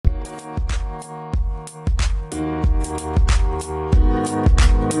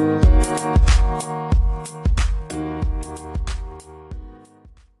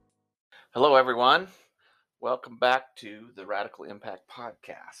welcome back to the Radical Impact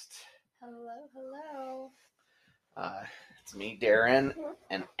Podcast. Hello, hello. Uh, it's me, Darren,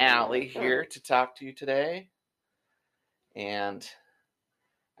 and Allie here to talk to you today. And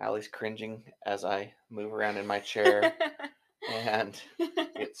Allie's cringing as I move around in my chair and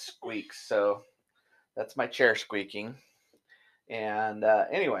it squeaks. So that's my chair squeaking. And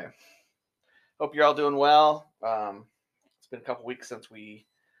anyway, hope you're all doing well. It's been a couple weeks since we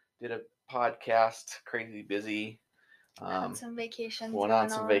did a podcast, crazy busy. Some vacations Went going on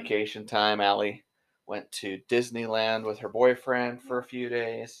some on. vacation time. Allie went to Disneyland with her boyfriend for a few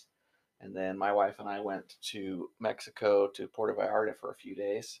days. And then my wife and I went to Mexico to Puerto Vallarta for a few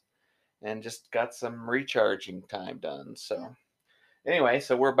days and just got some recharging time done. So, anyway,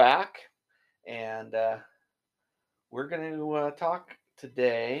 so we're back and we're going to talk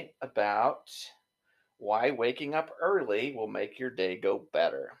today about why waking up early will make your day go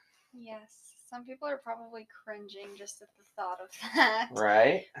better. Yes, some people are probably cringing just at the thought of that.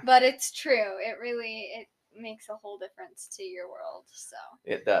 Right? But it's true. It makes a whole difference to your world. So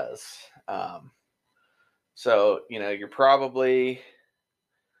it does. So, you're probably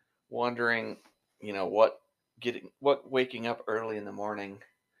wondering, what waking up early in the morning,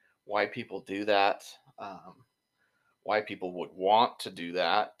 why people do that, why people would want to do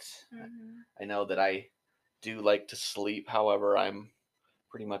that. I know that I do like to sleep. However, I'm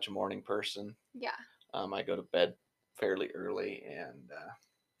pretty much a morning person. Yeah. I go to bed fairly early, and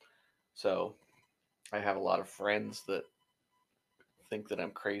so I have a lot of friends that think that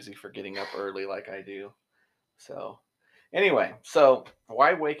I'm crazy for getting up early like I do. So anyway, so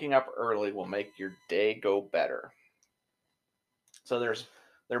why waking up early will make your day go better. So there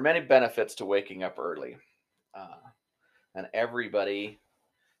are many benefits to waking up early, and everybody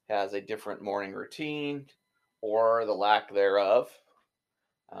has a different morning routine or the lack thereof.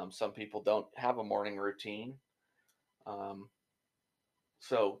 Some people don't have a morning routine,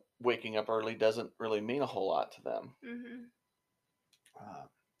 so waking up early doesn't really mean a whole lot to them.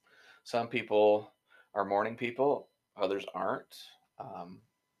 Some people are morning people, others aren't.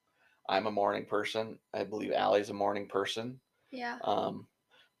 I'm a morning person. I believe Allie's a morning person. Yeah.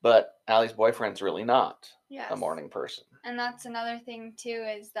 But Allie's boyfriend's really not Yes. a morning person. And that's another thing too,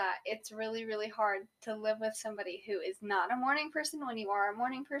 is that it's really, really hard to live with somebody who is not a morning person when you are a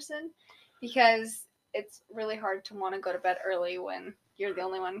morning person, because it's really hard to want to go to bed early when you're the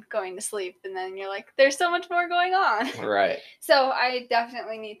only one going to sleep, and then you're like, there's so much more going on. Right. So I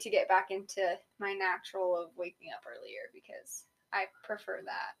definitely need to get back into my natural of waking up earlier, because I prefer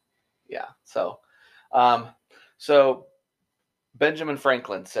that. Yeah. So Benjamin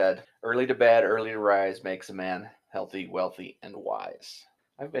Franklin said, "Early to bed, early to rise makes a man healthy, wealthy, and wise."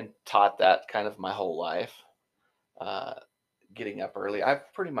 I've been taught that kind of my whole life, getting up early.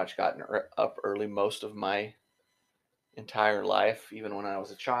 I've pretty much gotten up early most of my entire life, even when I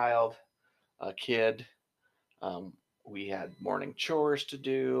was a child, a kid. We had morning chores to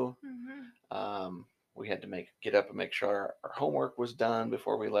do. We had to get up and make sure our homework was done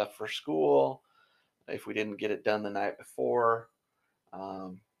before we left for school, if we didn't get it done the night before.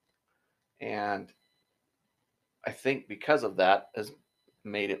 And I think because of that has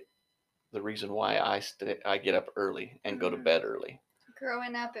made it the reason why I get up early and go to bed early.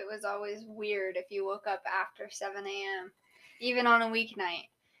 Growing up, it was always weird if you woke up after 7 a.m., even on a weeknight.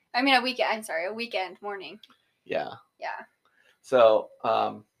 I mean, a weekend morning. Yeah. Yeah. So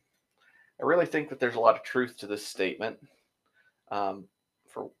I really think that there's a lot of truth to this statement.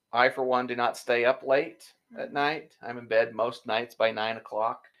 For one, do not stay up late at night. I'm in bed most nights by 9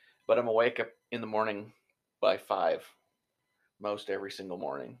 o'clock, but I'm awake up in the morning by 5 most every single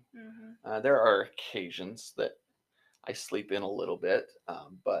morning. There are occasions that I sleep in a little bit,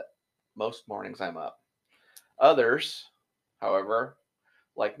 but most mornings I'm up. Others, however,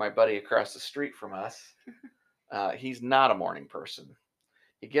 like my buddy across the street from us, he's not a morning person.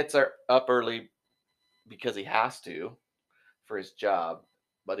 He gets up early because he has to for his job,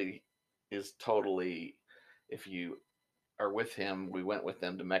 but he is totally, if you are with him, we went with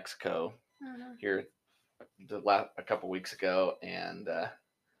them to Mexico here a couple weeks ago, and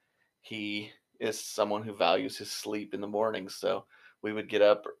he is someone who values his sleep in the morning. So we would get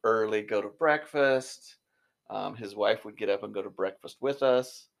up early, go to breakfast. His wife would get up and go to breakfast with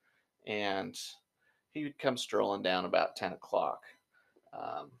us, and he would come strolling down about 10 o'clock.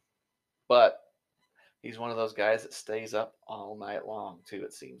 But he's one of those guys that stays up all night long too,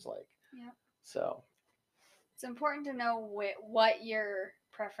 it seems like. Yeah. So it's important to know what your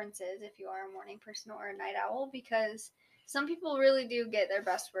preference is, if you are a morning person or a night owl, because some people really do get their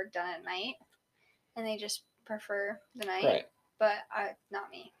best work done at night, and they just prefer the night. Right. But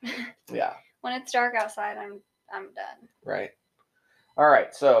not me. Yeah. When it's dark outside, I'm I'm done. Right. All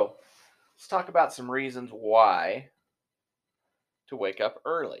right. So let's talk about some reasons why to wake up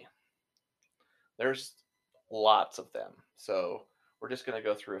early. There's lots of them. So we're just going to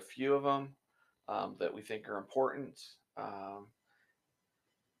go through a few of them that we think are important.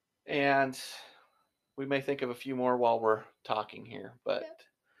 And we may think of a few more while we're talking here. But Yep.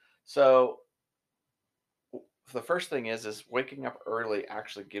 so the first thing is waking up early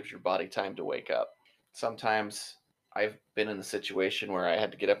actually gives your body time to wake up. Sometimes I've been in the situation where I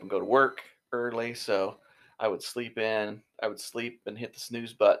had to get up and go to work early, so I would sleep and hit the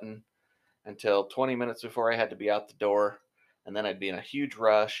snooze button until 20 minutes before I had to be out the door, and then I'd be in a huge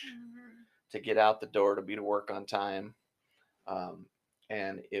rush to get out the door to be to work on time. Um,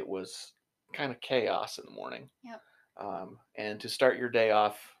 and it was kind of chaos in the morning. Yep. And to start your day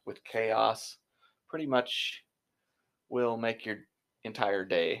off with chaos pretty much will make your entire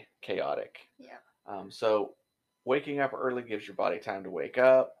day chaotic. Yeah. So waking up early gives your body time to wake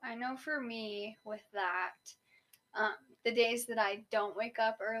up. I know for me with that, the days that I don't wake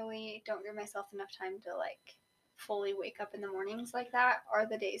up early, don't give myself enough time to like fully wake up in the mornings like that, are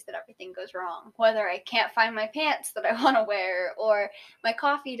the days that everything goes wrong. Whether I can't find my pants that I want to wear, or my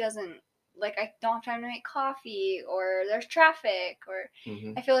coffee doesn't, like I don't have time to make coffee, or there's traffic, or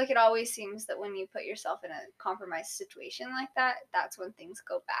I feel like it always seems that when you put yourself in a compromised situation like that, that's when things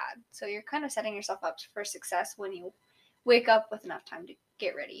go bad. So you're kind of setting yourself up for success when you wake up with enough time to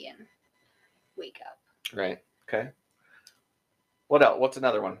get ready and wake up. Right. Okay. What else? What's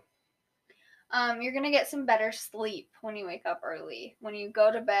another one? You're gonna get some better sleep when you wake up early. When you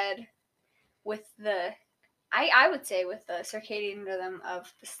go to bed with I would say with the circadian rhythm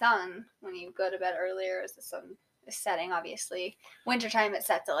of the sun, when you go to bed earlier as the sun is setting, obviously. Wintertime it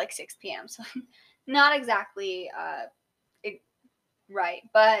sets at like 6 p.m. So not exactly right.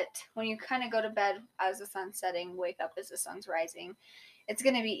 But when you kind of go to bed as the sun's setting, wake up as the sun's rising, it's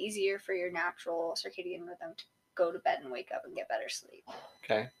going to be easier for your natural circadian rhythm to go to bed and wake up and get better sleep.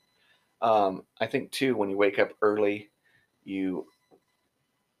 Okay. I think too, when you wake up early, you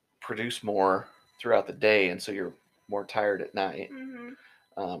produce more throughout the day, and so you're more tired at night.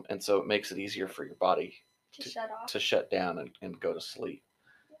 And so it makes it easier for your body to shut down and go to sleep.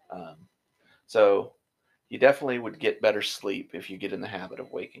 So you definitely would get better sleep if you get in the habit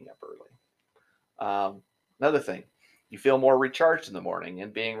of waking up early. Another thing, you feel more recharged in the morning,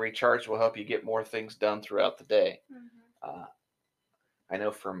 and being recharged will help you get more things done throughout the day. I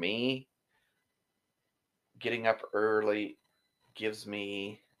know for me, getting up early gives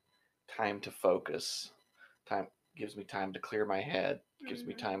me time to focus. Gives me time to clear my head. Gives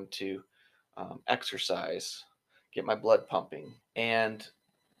me time to exercise, get my blood pumping. And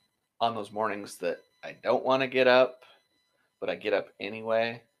on those mornings that I don't want to get up, but I get up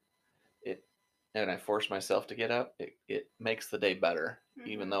anyway, and I force myself to get up, it makes the day better,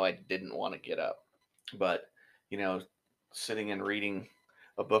 even though I didn't want to get up. But, sitting and reading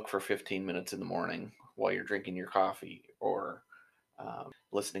a book for 15 minutes in the morning while you're drinking your coffee, or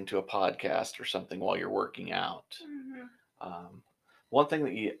listening to a podcast or something while you're working out.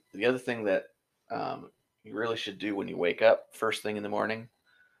 The other thing that you really should do when you wake up first thing in the morning,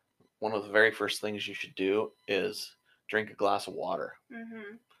 one of the very first things you should do is drink a glass of water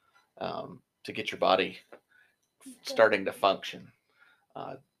to get your body starting to function.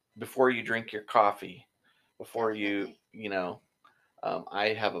 Before you drink your coffee, before Definitely. I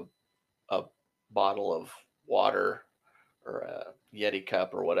have a bottle of water or a Yeti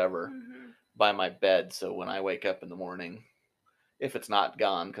cup or whatever by my bed. So when I wake up in the morning, if it's not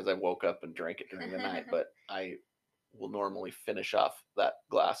gone because I woke up and drank it during the night, but I will normally finish off that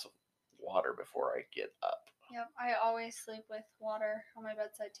glass of water before I get up. Yep, I always sleep with water on my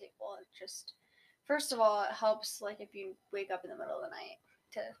bedside table. It just, first of all, it helps like if you wake up in the middle of the night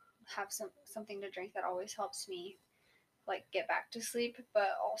to have something to drink. That always helps me like get back to sleep. But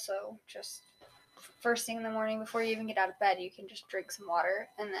also just first thing in the morning before you even get out of bed, you can just drink some water,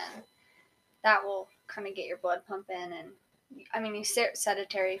 and then that will kind of get your blood pumping. And I mean, you sit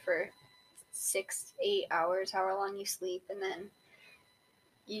sedentary for 6-8 hours, however long you sleep, and then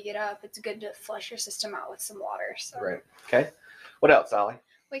you get up. It's good to flush your system out with some water. So. Right. Okay. What else, Allie?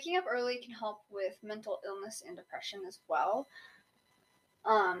 Waking up early can help with mental illness and depression as well.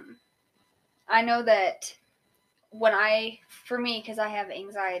 I know that for me, because I have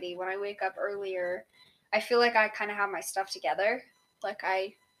anxiety, when I wake up earlier, I feel like I kind of have my stuff together. Like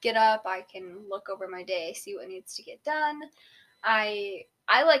I get up, I can look over my day, see what needs to get done. I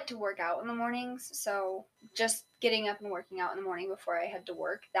like to work out in the mornings, so just getting up and working out in the morning before I head to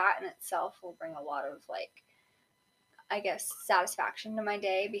work, that in itself will bring a lot of I guess satisfaction to my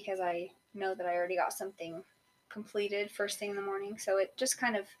day, because I know that I already got something completed first thing in the morning. So it just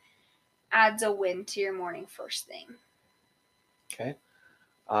kind of adds a win to your morning first thing. Okay.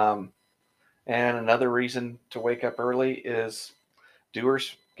 And another reason to wake up early is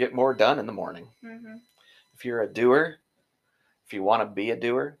doers get more done in the morning. Mm-hmm. If you're a doer, if you want to be a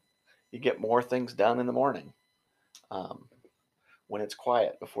doer, you get more things done in the morning. When it's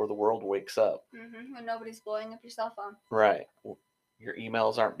quiet before the world wakes up. Mm-hmm. When nobody's blowing up your cell phone. Right. Your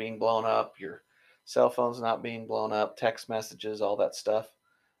emails aren't being blown up. Your cell phone's not being blown up. Text messages, all that stuff.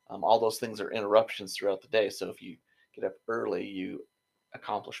 All those things are interruptions throughout the day. So if you get up early, you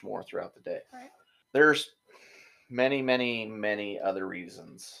accomplish more throughout the day. Right. There's many, many, many other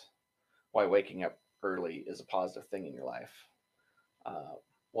reasons why waking up early is a positive thing in your life.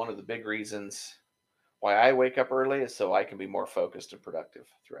 One of the big reasons why I wake up early is so I can be more focused and productive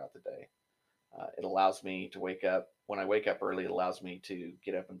throughout the day. It allows me to wake up. When I wake up early, it allows me to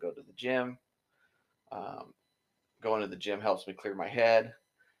get up and go to the gym. Going to the gym helps me clear my head,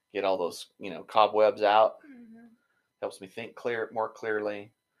 get all those cobwebs out. Mm-hmm. Helps me think more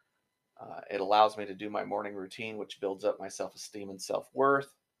clearly. It allows me to do my morning routine, which builds up my self-esteem and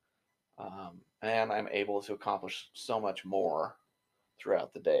self-worth. And I'm able to accomplish so much more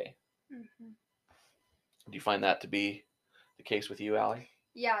throughout the day. Mm-hmm. Do you find that to be the case with you, Allie?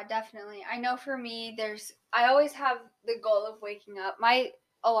 Yeah, definitely. I know for me, I always have the goal of waking up. My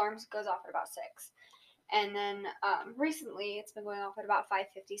alarm goes off at about 6. And then recently, it's been going off at about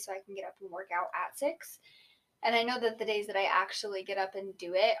 5:50, so I can get up and work out at 6. And I know that the days that I actually get up and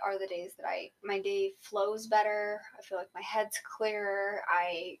do it are the days that my day flows better. I feel like my head's clearer.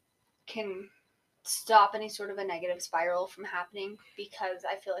 I can stop any sort of a negative spiral from happening because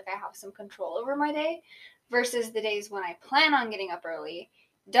I feel like I have some control over my day versus the days when I plan on getting up early,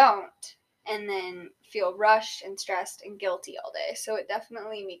 don't, and then feel rushed and stressed and guilty all day. So it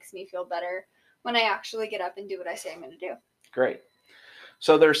definitely makes me feel better when I actually get up and do what I say I'm going to do. Great.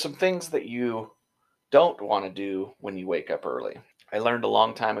 So there's some things that you don't want to do when you wake up early. I learned a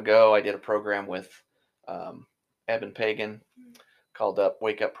long time ago. I did a program with Eben Pagan called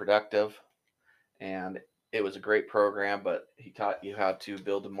Wake Up Productive, and it was a great program, but he taught you how to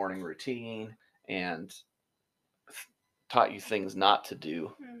build a morning routine and taught you things not to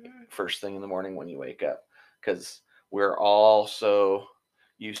do first thing in the morning when you wake up, because we're all so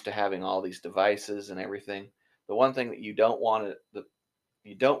used to having all these devices and everything. The one thing that you don't want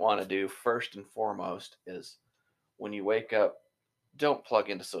to do first and foremost is when you wake up, don't plug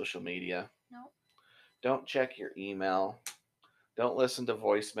into social media. Nope. Don't check your email. Don't listen to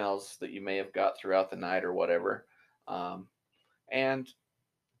voicemails that you may have got throughout the night or whatever. And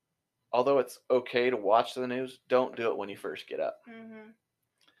although it's okay to watch the news, don't do it when you first get up. Mm-hmm.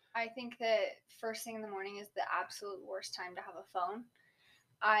 I think that first thing in the morning is the absolute worst time to have a phone.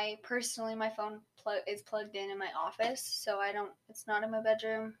 I personally, my phone is plugged in my office, so it's not in my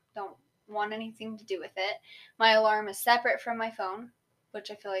bedroom. Don't want anything to do with it. My alarm is separate from my phone,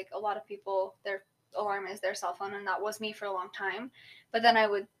 which I feel like a lot of people, their alarm is their cell phone, and that was me for a long time. But then I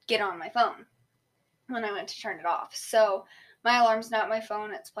would get on my phone when I went to turn it off. So my alarm's not my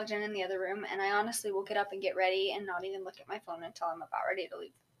phone. It's plugged in the other room, and I honestly will get up and get ready and not even look at my phone until I'm about ready to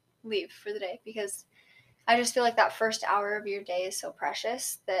leave for the day, because I just feel like that first hour of your day is so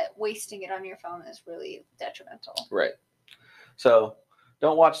precious that wasting it on your phone is really detrimental. Right. So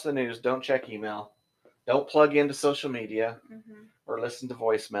don't watch the news. Don't check email. Don't plug into social media or listen to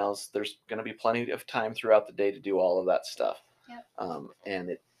voicemails. There's going to be plenty of time throughout the day to do all of that stuff. Yep.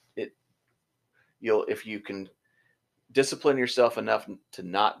 And if you can discipline yourself enough to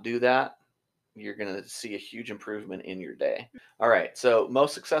not do that, you're going to see a huge improvement in your day. All right. So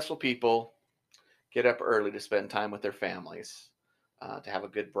most successful people get up early to spend time with their families, to have a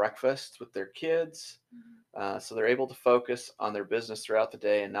good breakfast with their kids, so they're able to focus on their business throughout the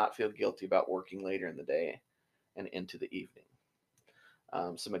day and not feel guilty about working later in the day and into the evening.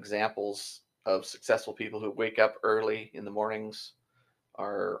 Some examples of successful people who wake up early in the mornings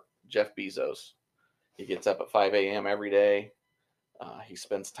are Jeff Bezos. He gets up at 5 a.m. every day. He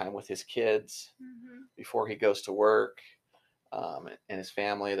spends time with his kids before he goes to work. And his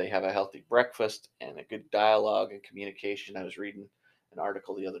family, they have a healthy breakfast and a good dialogue and communication. I was reading an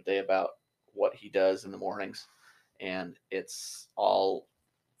article the other day about what he does in the mornings, and it's all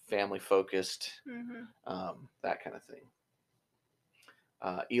family focused, that kind of thing.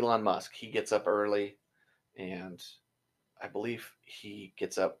 Elon Musk, he gets up early, and I believe he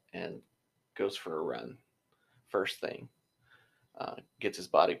gets up and goes for a run first thing, gets his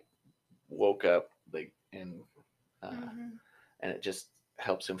body woke up, and it just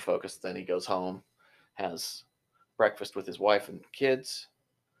helps him focus. Then he goes home, has breakfast with his wife and kids,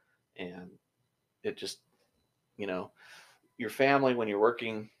 and it just your family, when you're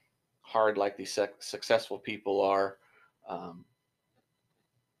working hard like these successful people are, um,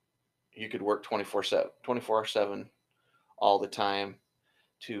 you could work 24/7 all the time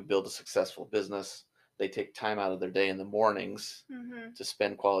to build a successful business. They take time out of their day in the mornings to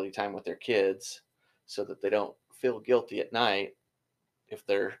spend quality time with their kids so that they don't feel guilty at night if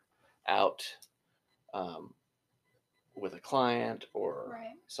they're out um, with a client or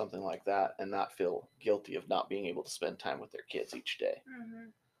something like that, and not feel guilty of not being able to spend time with their kids each day.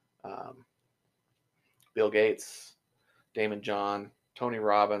 Bill Gates, Damon John, Tony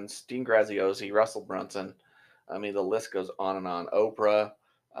Robbins, Dean Graziosi, Russell Brunson. I mean, the list goes on and on. Oprah,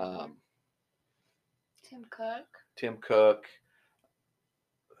 Tim Cook.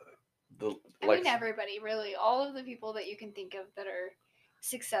 Everybody, really. All of the people that you can think of that are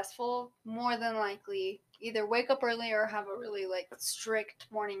successful, more than likely, either wake up early or have a really strict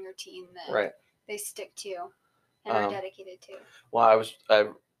morning routine that they stick to and are dedicated to. Well, I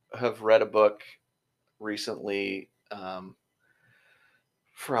have read a book recently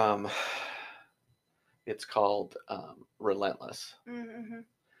from, it's called Relentless,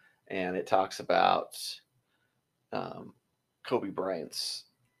 and it talks about Kobe Bryant's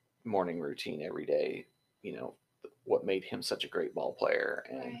morning routine every day. What made him such a great ball player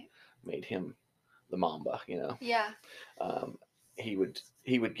and made him the Mamba. He would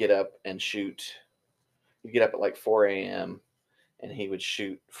get up and shoot. He'd get up at like 4 a.m. and he would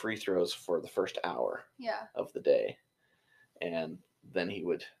shoot free throws for the first hour of the day, and then he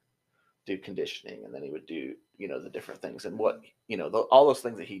would do conditioning, and then he would do the different things and what all those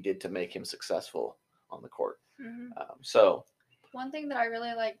things that he did to make him successful on the court. So one thing that I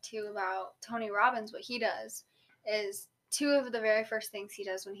really like too about Tony Robbins, what he does is two of the very first things he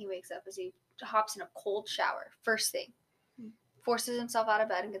does when he wakes up is he hops in a cold shower first thing, forces himself out of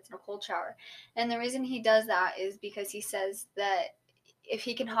bed and gets in a cold shower. And the reason he does that is because he says that if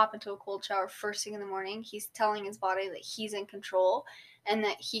he can hop into a cold shower first thing in the morning, he's telling his body that he's in control and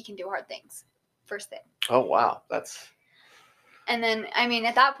that he can do hard things first thing. Oh, wow. And then, I mean,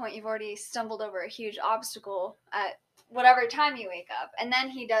 at that point, you've already stumbled over a huge obstacle at whatever time you wake up. And then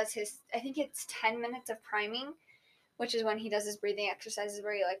he does I think it's 10 minutes of priming, which is when he does his breathing exercises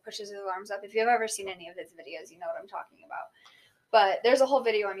where he pushes his arms up. If you've ever seen any of his videos, you know what I'm talking about. But there's a whole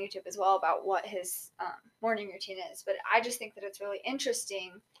video on YouTube as well about what his morning routine is. But I just think that it's really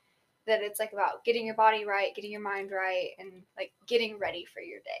interesting that it's about getting your body right, getting your mind right, and getting ready for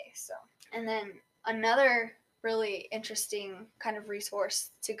your day. So, and then another really interesting kind of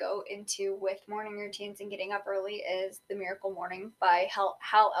resource to go into with morning routines and getting up early is The Miracle Morning by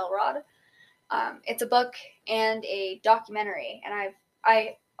Hal Elrod. It's a book and a documentary, and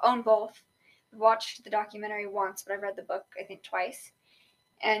I own both. Watched the documentary once, but I've read the book I think twice,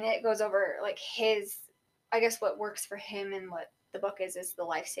 and it goes over his, I guess, what works for him, and what the book is the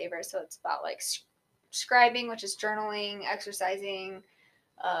lifesaver. So it's about scribing, which is journaling, exercising.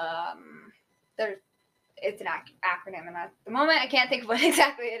 It's an acronym, and at the moment I can't think of what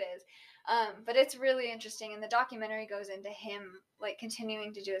exactly it is. But it's really interesting, and the documentary goes into him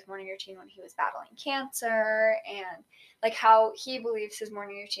continuing to do his morning routine when he was battling cancer, and how he believes his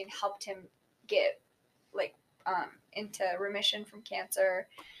morning routine helped him get into remission from cancer.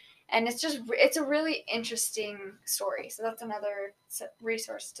 And it's a really interesting story. So that's another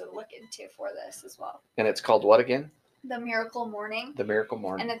resource to look into for this as well. And it's called what again? The Miracle Morning. The Miracle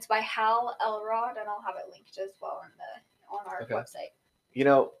Morning. And it's by Hal Elrod, and I'll have it linked as well on our website.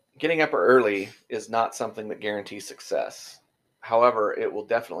 Getting up early is not something that guarantees success. However, it will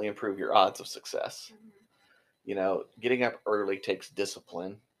definitely improve your odds of success. Getting up early takes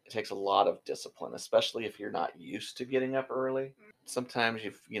discipline. It takes a lot of discipline, especially if you're not used to getting up early. Sometimes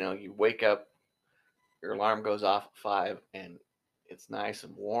you wake up, your alarm goes off at 5, and it's nice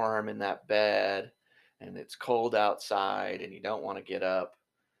and warm in that bed, and it's cold outside, and you don't want to get up.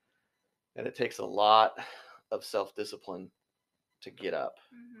 And it takes a lot of self-discipline to get up.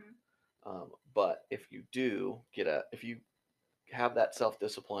 But if you do if you have that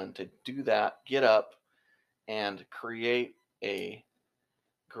self-discipline to do that, get up and create a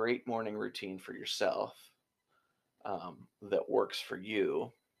great morning routine for yourself that works for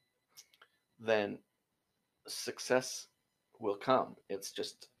you, then success will come. It's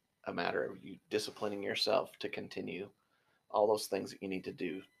just a matter of you disciplining yourself to continue all those things that you need to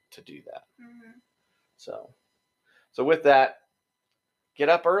do that. So with that, get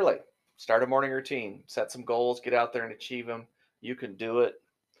up early, start a morning routine, set some goals, get out there and achieve them. You can do it.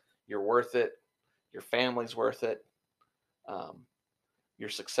 You're worth it. Your family's worth it. Your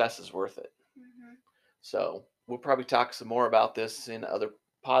success is worth it. So we'll probably talk some more about this in other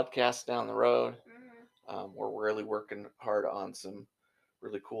podcasts down the road. We're really working hard on some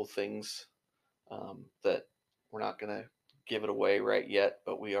really cool things that we're not going to give it away right yet,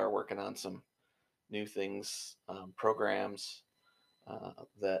 but we are working on some new things, programs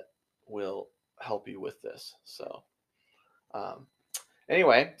that will help you with this. So, um,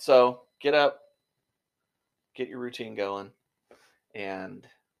 anyway, so get up, get your routine going, and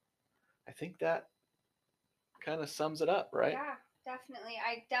I think that kind of sums it up, right? Yeah, definitely.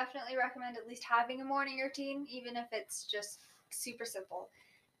 I definitely recommend at least having a morning routine, even if it's just super simple.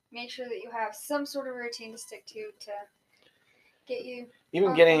 Make sure that you have some sort of routine to stick to get you Even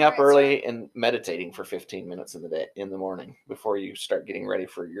off getting on the up right start. early and meditating for 15 minutes in the day, in the morning, before you start getting ready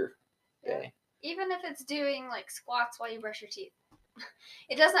for your day. Even if it's doing like squats while you brush your teeth.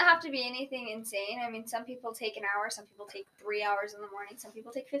 It doesn't have to be anything insane. I mean, some people take an hour, some people take 3 hours in the morning, some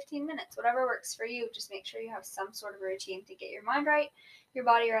people take 15 minutes. Whatever works for you, just make sure you have some sort of routine to get your mind right, your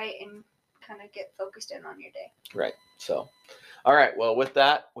body right, and kind of get focused in on your day. Right. So, all right. Well, with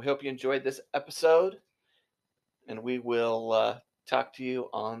that, we hope you enjoyed this episode, and we will talk to you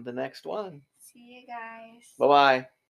on the next one. See you guys. Bye bye.